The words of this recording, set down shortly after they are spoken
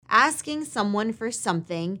asking someone for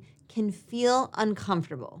something can feel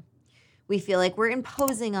uncomfortable. We feel like we're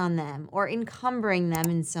imposing on them or encumbering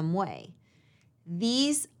them in some way.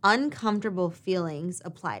 These uncomfortable feelings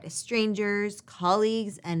apply to strangers,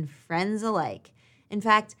 colleagues, and friends alike. In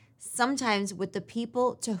fact, sometimes with the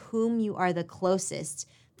people to whom you are the closest,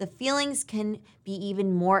 the feelings can be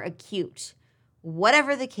even more acute.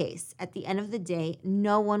 Whatever the case, at the end of the day,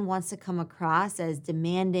 no one wants to come across as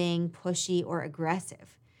demanding, pushy, or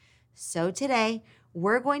aggressive. So today,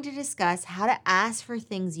 we're going to discuss how to ask for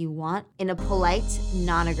things you want in a polite,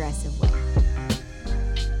 non-aggressive way.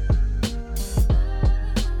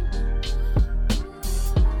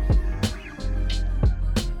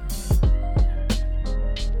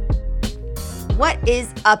 What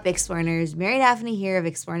is up, Explearners? Mary Daphne here of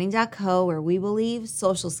Explearning.co, where we believe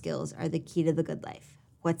social skills are the key to the good life.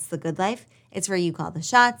 What's the good life? It's where you call the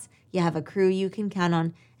shots, you have a crew you can count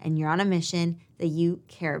on, and you're on a mission that you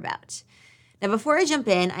care about. Now, before I jump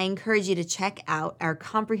in, I encourage you to check out our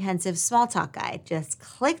comprehensive small talk guide. Just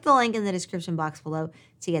click the link in the description box below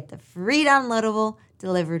to get the free downloadable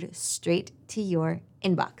delivered straight to your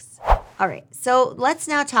inbox. All right, so let's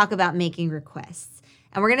now talk about making requests.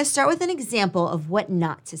 And we're going to start with an example of what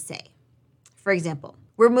not to say. For example,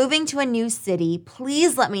 we're moving to a new city.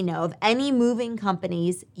 Please let me know of any moving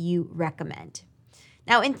companies you recommend.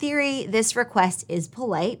 Now, in theory, this request is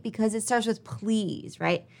polite because it starts with please,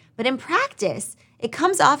 right? But in practice, it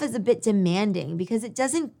comes off as a bit demanding because it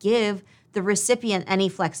doesn't give the recipient any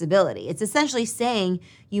flexibility. It's essentially saying,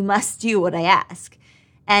 you must do what I ask.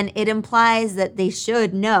 And it implies that they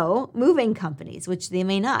should know moving companies, which they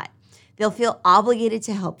may not. They'll feel obligated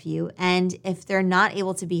to help you, and if they're not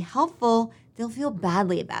able to be helpful, they'll feel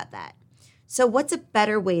badly about that. So what's a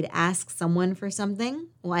better way to ask someone for something?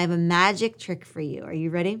 Well, I have a magic trick for you. Are you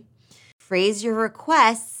ready? Phrase your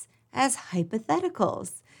requests as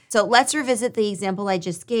hypotheticals. So let's revisit the example I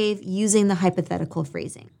just gave using the hypothetical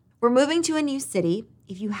phrasing. We're moving to a new city.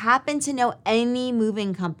 If you happen to know any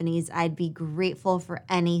moving companies, I'd be grateful for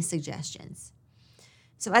any suggestions.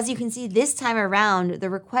 So as you can see, this time around, the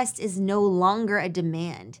request is no longer a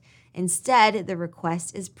demand. Instead, the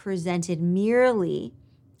request is presented merely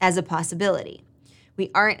as a possibility.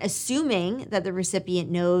 We aren't assuming that the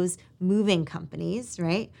recipient knows moving companies,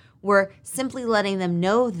 right? We're simply letting them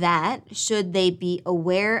know that, should they be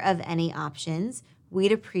aware of any options,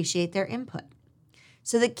 we'd appreciate their input.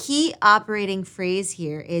 So the key operating phrase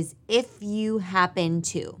here is if you happen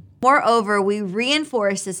to. Moreover, we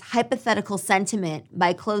reinforce this hypothetical sentiment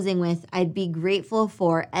by closing with, I'd be grateful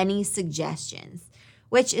for any suggestions,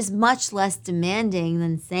 which is much less demanding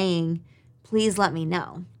than saying, please let me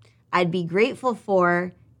know. I'd be grateful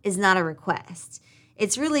for is not a request.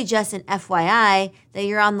 It's really just an FYI that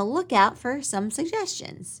you're on the lookout for some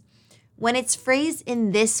suggestions. When it's phrased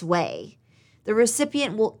in this way, the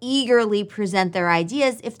recipient will eagerly present their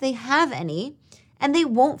ideas if they have any, and they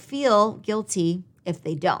won't feel guilty if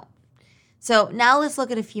they don't. So now let's look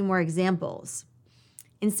at a few more examples.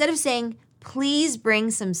 Instead of saying, please bring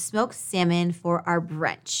some smoked salmon for our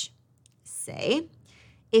brunch, say,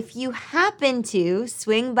 if you happen to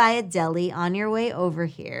swing by a deli on your way over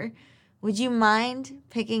here, would you mind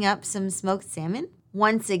picking up some smoked salmon?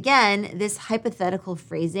 Once again, this hypothetical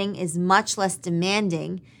phrasing is much less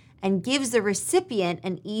demanding and gives the recipient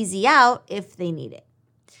an easy out if they need it.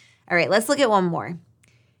 All right, let's look at one more.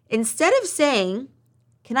 Instead of saying,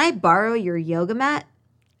 can I borrow your yoga mat?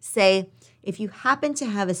 Say, if you happen to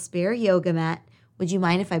have a spare yoga mat, would you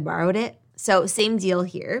mind if I borrowed it? So same deal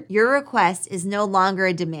here. Your request is no longer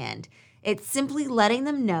a demand. It's simply letting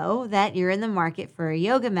them know that you're in the market for a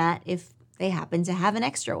yoga mat if they happen to have an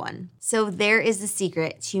extra one. So there is the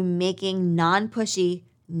secret to making non-pushy,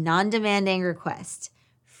 non-demanding requests.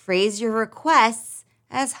 Phrase your requests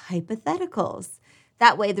as hypotheticals.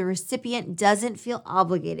 That way the recipient doesn't feel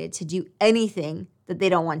obligated to do anything that they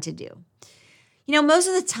don't want to do. You know, most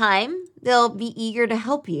of the time, they'll be eager to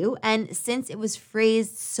help you, and since it was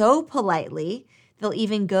phrased so politely, they'll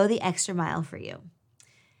even go the extra mile for you.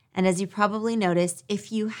 And as you probably noticed,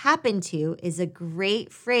 if you happen to is a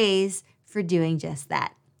great phrase for doing just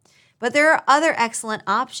that. But there are other excellent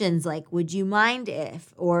options like, would you mind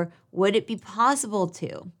if, or would it be possible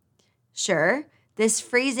to? Sure, this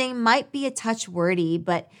phrasing might be a touch wordy,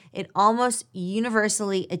 but it almost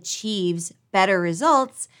universally achieves better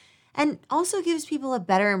results and also gives people a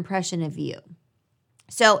better impression of you.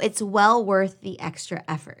 So it's well worth the extra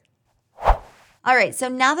effort. All right, so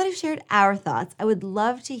now that I've shared our thoughts, I would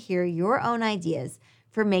love to hear your own ideas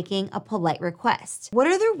for making a polite request. What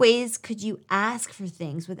other ways could you ask for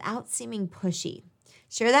things without seeming pushy?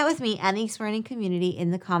 Share that with me and the Explearning community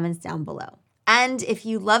in the comments down below. And if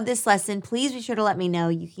you love this lesson, please be sure to let me know.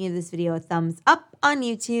 You can give this video a thumbs up on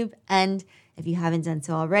YouTube. And if you haven't done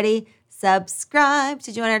so already, subscribe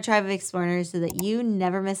to join our tribe of Explorers so that you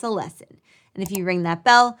never miss a lesson. And if you ring that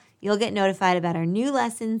bell, you'll get notified about our new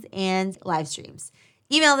lessons and live streams.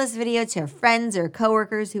 Email this video to friends or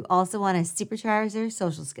coworkers who also want to supercharge their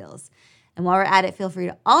social skills. And while we're at it, feel free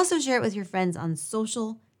to also share it with your friends on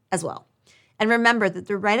social as well. And remember that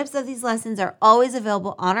the write-ups of these lessons are always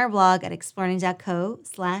available on our blog at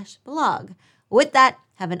exploring.co/blog. With that,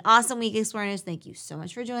 have an awesome week, Explorers. Thank you so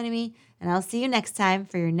much for joining me, and I'll see you next time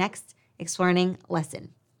for your next Exploring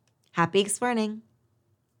lesson. Happy exploring!